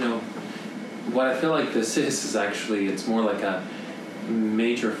 what I feel like this is actually, it's more like a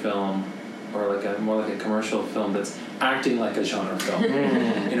major film, or more like a commercial film that's acting like a genre film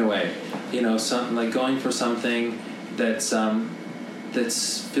in a way. Something like going for something that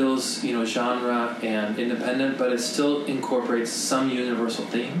feels genre and independent, but it still incorporates some universal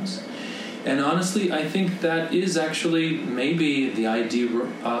themes. And honestly, I think that is actually maybe the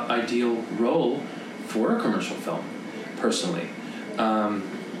ideal role for a commercial film, personally.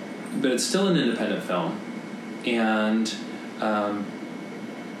 But it's still an independent film, and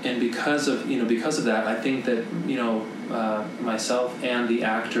because of that, I think that myself and the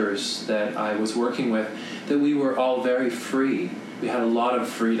actors that I was working with, that we were all very free. We had a lot of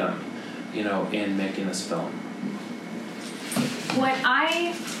freedom, in making this film. What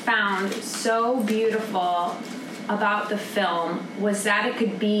I found so beautiful about the film was that it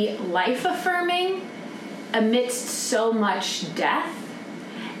could be life-affirming amidst so much death,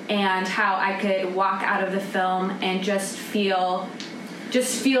 and how I could walk out of the film and just feel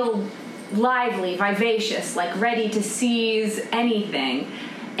lively, vivacious, like ready to seize anything.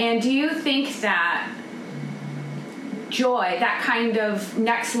 And do you think that joy, that kind of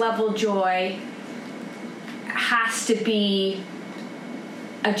next level joy, has to be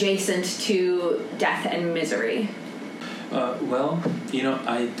adjacent to death and misery? Well,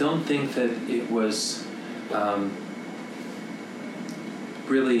 I don't think that it was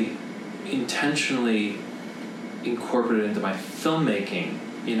really intentionally incorporated into my filmmaking,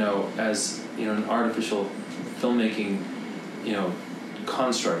 as an artificial filmmaking,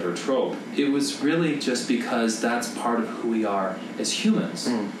 construct or trope. It was really just because that's part of who we are as humans,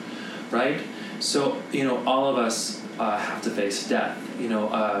 right? So, all of us have to face death.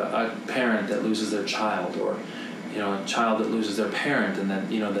 A parent that loses their child, or a child that loses their parent, and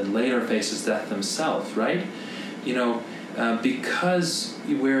then later faces death themselves, right? Because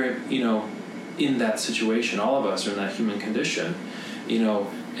we're in that situation, all of us are in that human condition.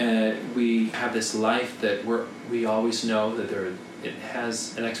 We have this life that we always know that it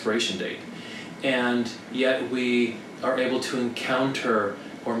has an expiration date, and yet we are able to encounter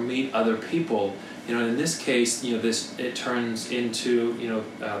or meet other people. In this case, it turns into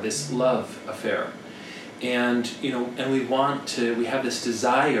this love affair, and and we have this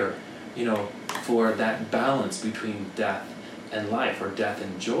desire, for that balance between death and life, or death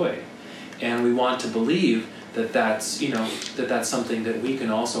and joy, and we want to believe that that's something that we can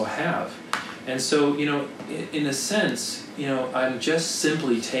also have. And so in a sense, I'm just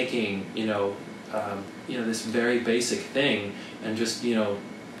simply taking this very basic thing and just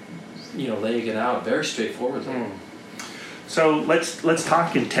laying it out very straightforwardly. So let's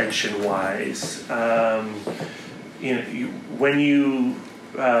talk intention wise. When you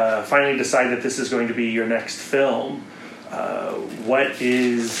finally decide that this is going to be your next film, what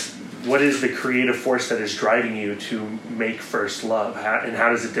is the creative force that is driving you to make First Love, and how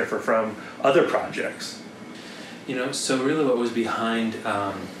does it differ from other projects? So really what was behind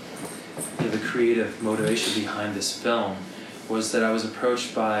the creative motivation behind this film was that I was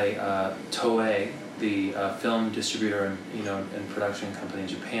approached by Toei, the film distributor and production company in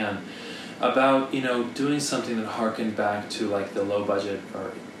Japan, about doing something that harkened back to like the low budget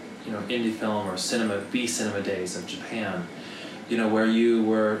or indie film or B cinema days of Japan, where you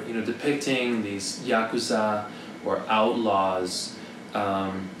were depicting these yakuza or outlaws,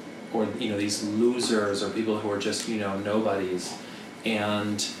 or these losers or people who are just nobodies,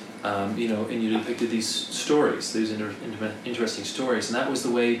 and and you depicted these stories, these interesting stories, and that was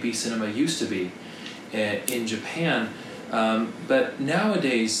the way B cinema used to be in Japan. But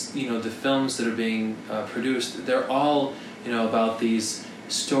nowadays, the films that are being produced, they're all about these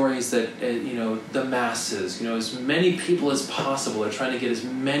stories that the masses, as many people as possible. They're trying to get as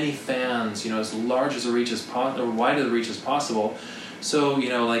many fans, as large as a reach as or wide as a reach as possible. So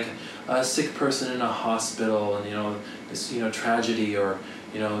like a sick person in a hospital, and this tragedy, or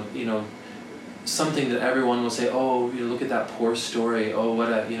something that everyone will say, oh, look at that poor story. Oh, what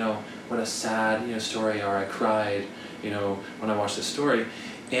a sad story, or I cried when I watched this story.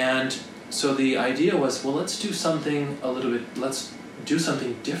 And so the idea was, well, let's do something let's do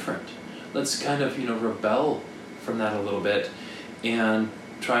something different. Let's kind of, rebel from that a little bit and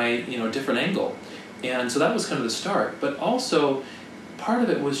try, a different angle. And so that was kind of the start. But also, part of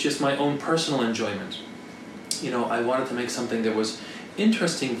it was just my own personal enjoyment. I wanted to make something that was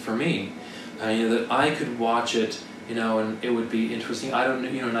interesting for me, that I could watch it, and it would be interesting. I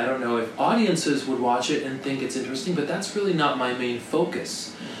don't know if audiences would watch it and think it's interesting, but that's really not my main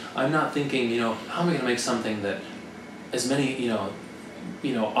focus. I'm not thinking, how am I going to make something that as many,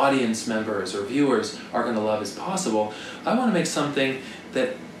 audience members or viewers are going to love as possible. I want to make something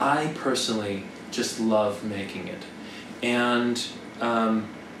that I personally just love making it. And, and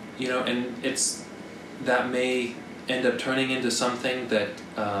it's, that may end up turning into something that,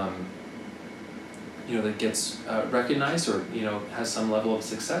 that gets recognized or, has some level of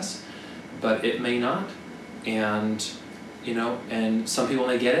success, but it may not. And, and some people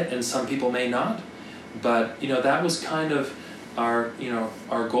may get it and some people may not. But, that was kind of our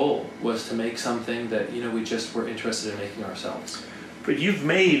goal, was to make something that, we just were interested in making ourselves. But you've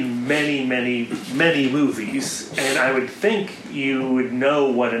made many, many, many movies, and I would think you would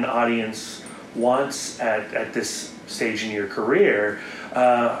know what an audience wants at this stage in your career.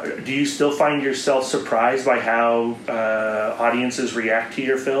 Do you still find yourself surprised by how audiences react to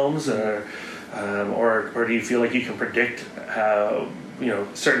your films, or do you feel like you can predict how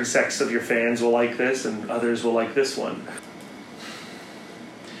certain sects of your fans will like this and others will like this one?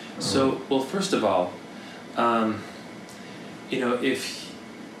 So, well, first of all, if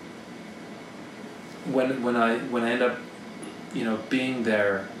when I end up, being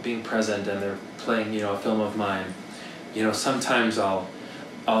there, being present, and they're playing, a film of mine, sometimes I'll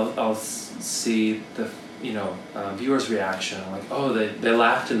see the viewer's reaction. I'm like, oh, they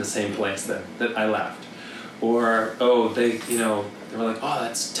laughed in the same place that I laughed, or oh, they were like, oh,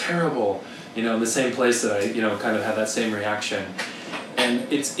 that's terrible, in the same place that I kind of had that same reaction.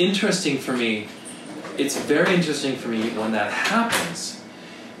 And it's interesting for me. It's very interesting for me when that happens,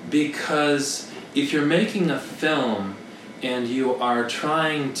 because if you're making a film and you are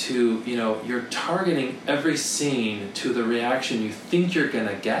trying to, you're targeting every scene to the reaction you think you're going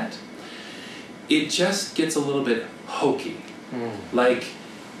to get, it just gets a little bit hokey. Like,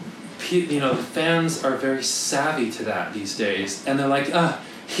 the fans are very savvy to that these days, and they're like,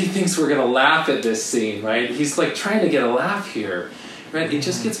 he thinks we're going to laugh at this scene, right? He's like trying to get a laugh here, right? It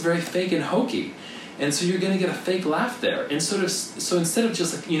just gets very fake and hokey. And so you're going to get a fake laugh there. And so instead of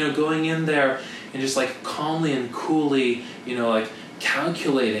just, going in there and just like calmly and coolly, like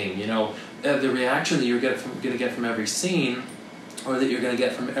calculating, the reaction that you're going to get from every scene, or that you're going to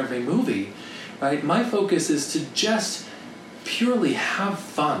get from every movie, right? My focus is to just purely have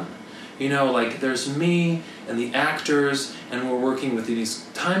fun. Like there's me and the actors, and we're working with these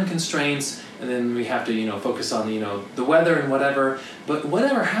time constraints, and then we have to, focus on, the weather and whatever. But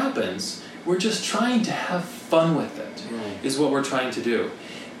whatever happens, we're just trying to have fun with it, is what we're trying to do.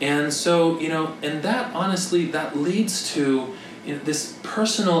 And so, and that, honestly, that leads to this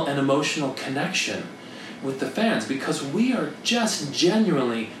personal and emotional connection with the fans, because we are just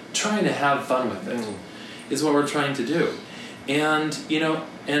genuinely trying to have fun with it, is what we're trying to do. And,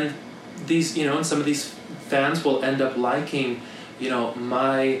 and these, and some of these fans will end up liking,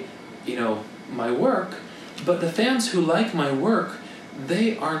 my work, but the fans who like my work,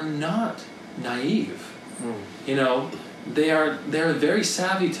 they are not naive. They're very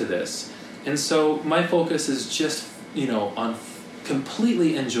savvy to this. And so my focus is just, on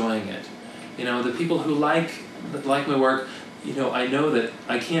completely enjoying it. The people who like my work, I know that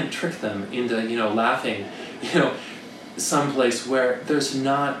I can't trick them into, laughing, someplace where there's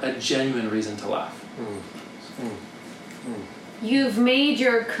not a genuine reason to laugh. You've made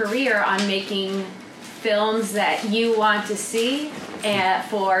your career on making films that you want to see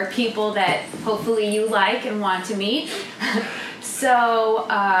for people that hopefully you like and want to meet. So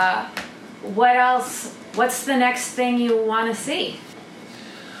what else? What's the next thing you want to see?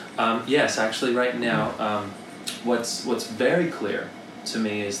 Yes, actually right now, what's very clear to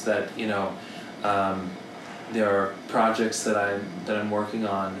me is that, there are projects that I'm working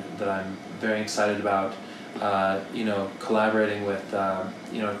on that I'm very excited about, collaborating with,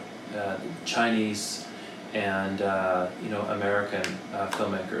 Chinese and, American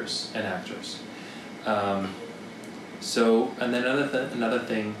filmmakers and actors. So, and then another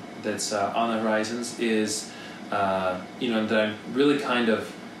thing that's on the horizons is, that I'm really kind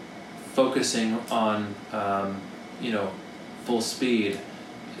of focusing on, full speed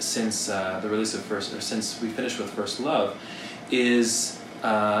since the release of since we finished with First Love, is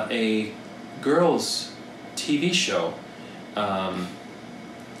a girls' TV show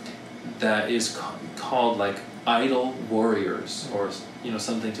that is called like Idol Warriors or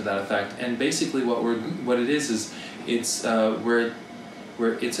something to that effect. And basically what it is it's where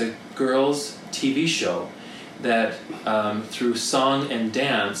it's a girls' TV show that through song and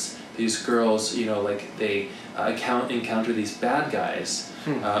dance, these girls, like they encounter these bad guys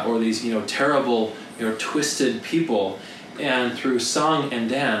or these, terrible, twisted people, and through song and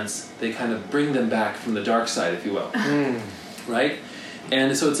dance, they kind of bring them back from the dark side, if you will, right?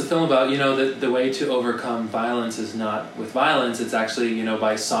 And so it's a film about, the way to overcome violence is not with violence, it's actually,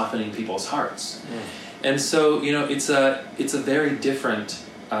 by softening people's hearts. And so, it's a very different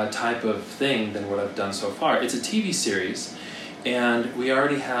type of thing than what I've done so far. It's a TV series, and we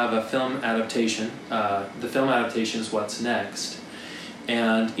already have a film adaptation. The film adaptation is what's next.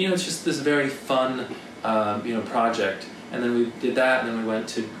 And, it's just this very fun, project. And then we did that, and then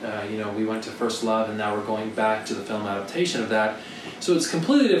we went to First Love, and now we're going back to the film adaptation of that. So it's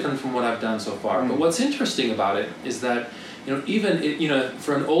completely different from what I've done so far. But what's interesting about it is that, even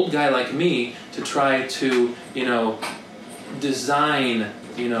for an old guy like me to try to, design,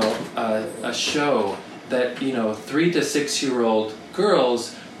 a show that 3 to 6 year old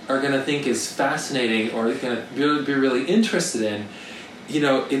girls are going to think is fascinating or going to be really interested in,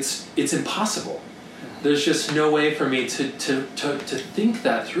 it's impossible. There's just no way for me to think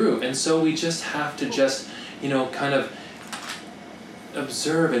that through, and so we just have to kind of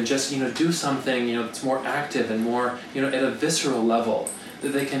observe and just do something that's more active and more at a visceral level,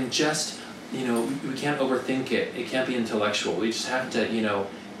 that they can just we can't overthink it. It can't be intellectual. We just have to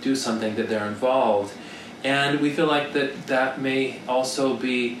do something that they're involved, and we feel like that may also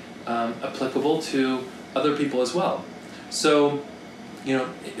be applicable to other people as well. So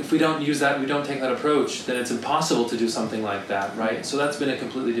if we don't use that, we don't take that approach, then it's impossible to do something like that, right? So that's been a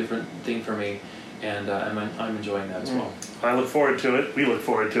completely different thing for me, and I'm enjoying that as well. I look forward to it. We look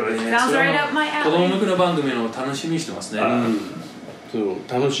forward to it. Sounds right up my 子供 alley. 向けの番組の楽しみにしてますね。そう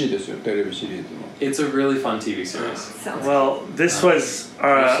楽しいですよテレビシリーズも。 It's a really fun TV series. Sounds Well, this was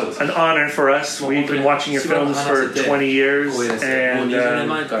an honor for us. We've been watching your films for 20 years, and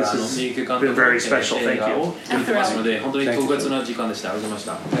this has been very special. Thank you. 見てますので、本当に特別な時間でした。ありがとうご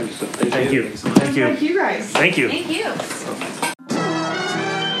ざいました。 Thank you. Thank you. Thank you guys. Thank you. Thank you.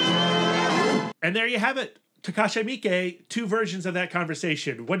 And there you have it. Takashi Miike, 2 versions of that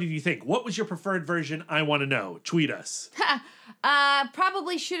conversation. What did you think? What was your preferred version? I want to know. Tweet us.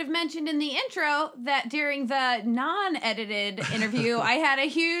 Probably should have mentioned in the intro that during the non-edited interview, I had a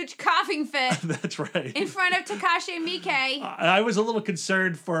huge coughing fit That's right. in front of Takashi Miike. I was a little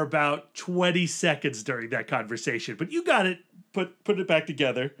concerned for about 20 seconds during that conversation, but you got it. Put it back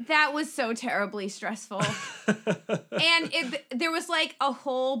together. That was so terribly stressful. And there was like a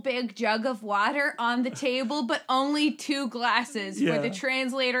whole big jug of water on the table, but only 2 glasses for the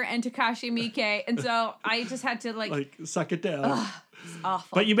translator and Takashi Miike. And so I just had to like suck it down. It's awful.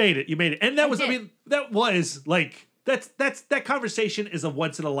 But you made it. And that was, did. that was like, that conversation is a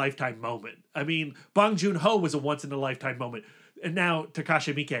once in a lifetime moment. I mean, Bong Joon-ho was a once in a lifetime moment. And now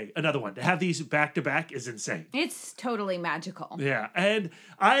Takashi Miike, another one. To have these back to back is insane. It's totally magical. Yeah, and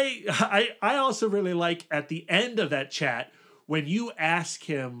I also really like at the end of that chat when you ask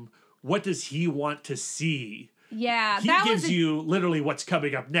him what does he want to see. Yeah, He that gives was you literally what's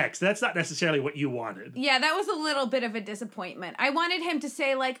coming up next. That's not necessarily what you wanted. Yeah, that was a little bit of a disappointment. I wanted him to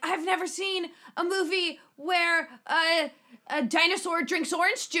say, like, I've never seen a movie where a dinosaur drinks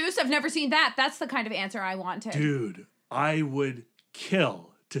orange juice. I've never seen that. That's the kind of answer I wanted. Dude, I would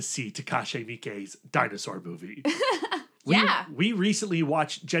kill to see Takashi Miike's dinosaur movie. Yeah. We recently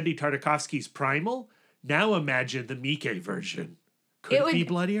watched Jendy Tartakovsky's Primal. Now imagine the Miike version. Could it be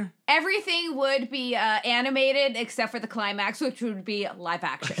bloodier? Everything would be animated except for the climax, which would be live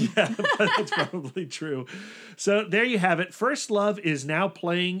action. Yeah, that's probably true. So there you have it. First Love is now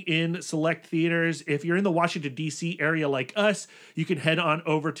playing in select theaters. If you're in the Washington, D.C. area like us, you can head on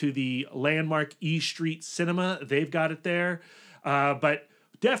over to the landmark E Street Cinema. They've got it there. But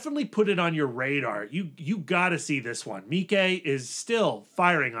definitely put it on your radar. You got to see this one. Miike is still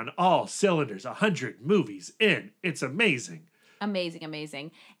firing on all cylinders. 100 movies in. It's amazing. Amazing, amazing.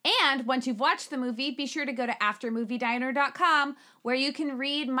 And once you've watched the movie, be sure to go to aftermoviediner.com where you can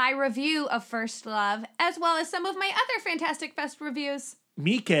read my review of First Love, as well as some of my other Fantastic Fest reviews.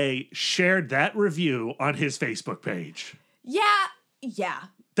 Miike shared that review on his Facebook page. Yeah.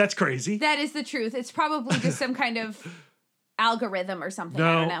 That's crazy. That is the truth. It's probably just some kind of algorithm or something.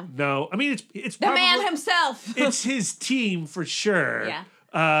 I don't know. No. I mean, it's the probably, man himself. It's his team for sure. Yeah.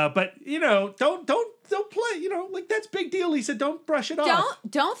 But don't play. Like that's big deal. He said, don't brush it off.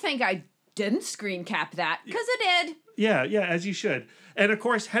 Don't think I didn't screen cap that, because I did. Yeah, as you should. And of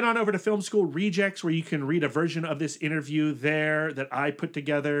course, head on over to Film School Rejects, where you can read a version of this interview there that I put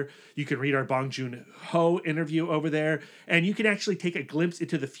together. You can read our Bong Joon-ho interview over there. And you can actually take a glimpse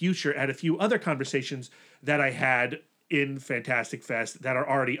into the future at a few other conversations that I had in Fantastic Fest that are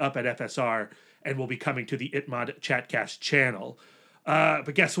already up at FSR and will be coming to the Itmod Chatcast channel.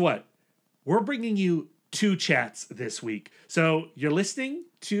 But guess what? We're bringing you 2 chats this week. So you're listening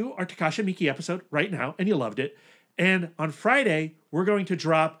to our Takashi Miike episode right now, and you loved it. And on Friday, we're going to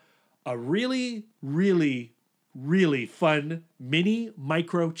drop a really, really, really fun mini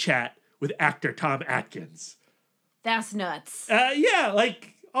micro chat with actor Tom Atkins. That's nuts.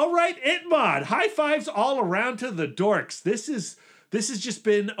 All right, Itmod, high fives all around to the dorks. This has just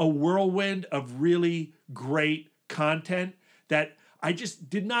been a whirlwind of really great content that I just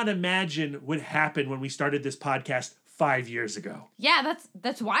did not imagine would happen when we started this podcast 5 years ago. Yeah,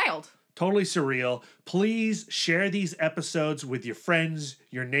 that's wild. Totally surreal. Please share these episodes with your friends,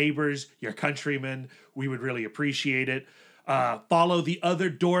 your neighbors, your countrymen. We would really appreciate it. Follow the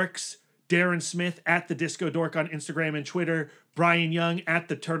other dorks, Darren Smith at the Disco Dork on Instagram and Twitter, Brian Young at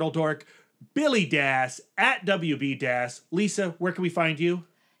the Turtle Dork, Billy Das at WB Das. Lisa, where can we find you?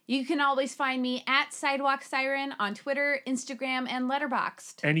 You can always find me at Sidewalk Siren on Twitter, Instagram, and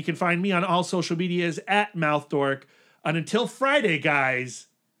Letterboxd. And you can find me on all social medias at MouthDork. And until Friday, guys,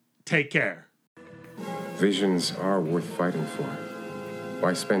 take care. Visions are worth fighting for.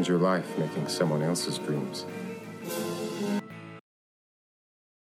 Why spend your life making someone else's dreams